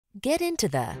Get into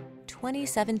the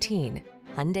 2017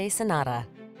 Hyundai Sonata.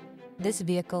 This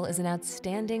vehicle is an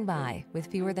outstanding buy with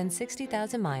fewer than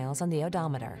 60,000 miles on the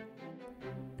odometer.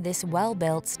 This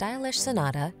well-built, stylish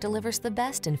Sonata delivers the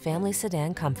best in family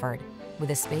sedan comfort.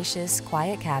 With a spacious,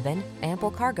 quiet cabin,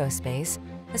 ample cargo space,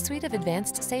 a suite of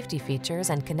advanced safety features,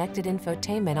 and connected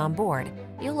infotainment on board,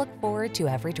 you'll look forward to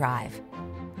every drive.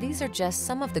 These are just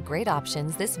some of the great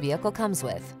options this vehicle comes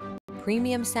with: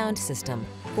 premium sound system,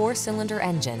 4-cylinder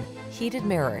engine, heated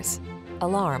mirrors,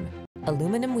 alarm,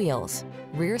 aluminum wheels,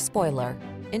 rear spoiler,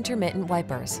 intermittent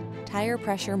wipers, tire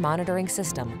pressure monitoring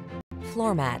system,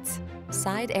 floor mats,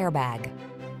 side airbag.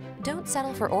 Don't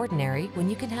settle for ordinary when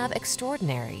you can have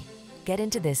extraordinary. Get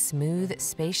into this smooth,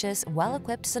 spacious,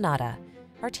 well-equipped Sonata.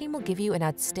 Our team will give you an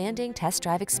outstanding test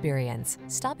drive experience.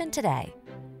 Stop in today.